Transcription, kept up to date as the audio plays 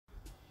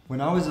When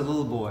I was a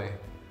little boy,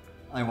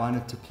 I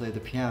wanted to play the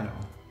piano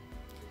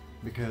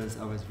because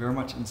I was very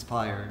much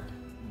inspired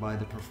by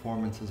the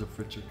performances of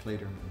Richard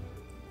Clayderman.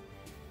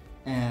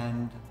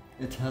 And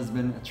it has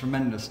been a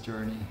tremendous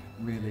journey,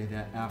 really,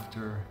 that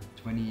after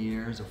 20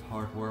 years of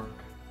hard work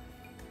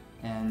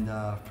and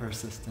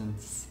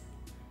persistence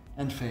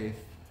and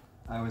faith,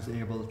 I was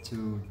able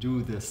to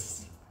do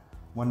this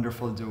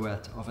wonderful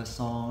duet of a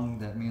song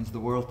that means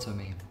the world to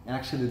me.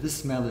 Actually,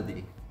 this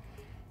melody,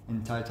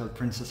 entitled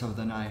Princess of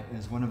the Night,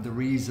 is one of the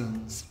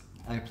reasons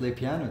I play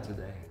piano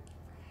today.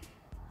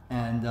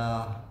 And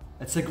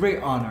it's a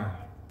great honor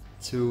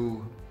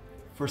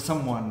for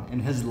someone in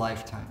his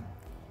lifetime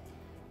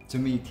to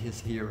meet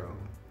his hero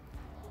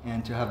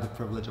and to have the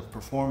privilege of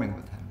performing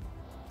with him.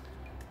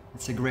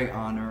 It's a great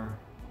honor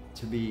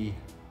to be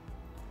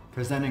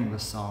presenting the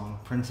song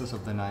Princess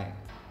of the Night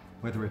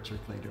with Richard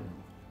Clayderman.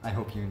 I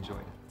hope you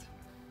enjoyed it.